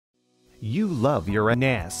You love your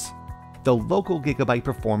NAS. The local gigabyte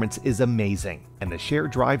performance is amazing, and the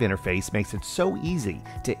shared drive interface makes it so easy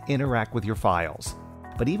to interact with your files.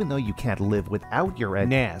 But even though you can't live without your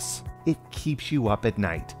NAS, it keeps you up at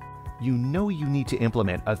night. You know you need to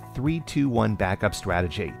implement a 3-2-1 backup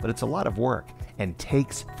strategy, but it's a lot of work and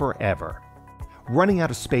takes forever. Running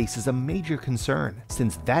out of space is a major concern,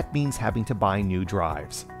 since that means having to buy new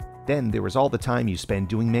drives. Then there is all the time you spend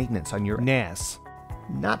doing maintenance on your NAS.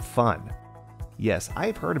 Not fun. Yes,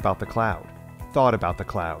 I've heard about the cloud, thought about the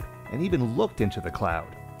cloud, and even looked into the cloud.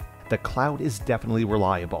 The cloud is definitely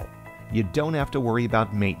reliable. You don't have to worry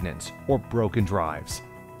about maintenance or broken drives.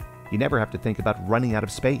 You never have to think about running out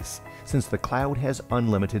of space, since the cloud has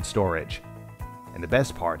unlimited storage. And the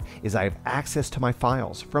best part is I have access to my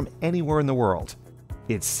files from anywhere in the world.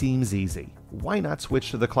 It seems easy. Why not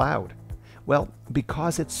switch to the cloud? Well,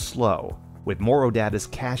 because it's slow. With Morro Data's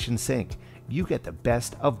cache and sync, you get the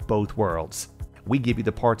best of both worlds. We give you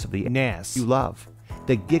the parts of the NAS you love,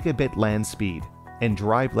 the gigabit LAN speed and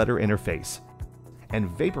drive letter interface, and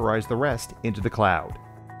vaporize the rest into the cloud.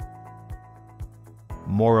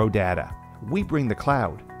 Morro Data. We bring the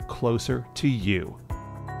cloud closer to you.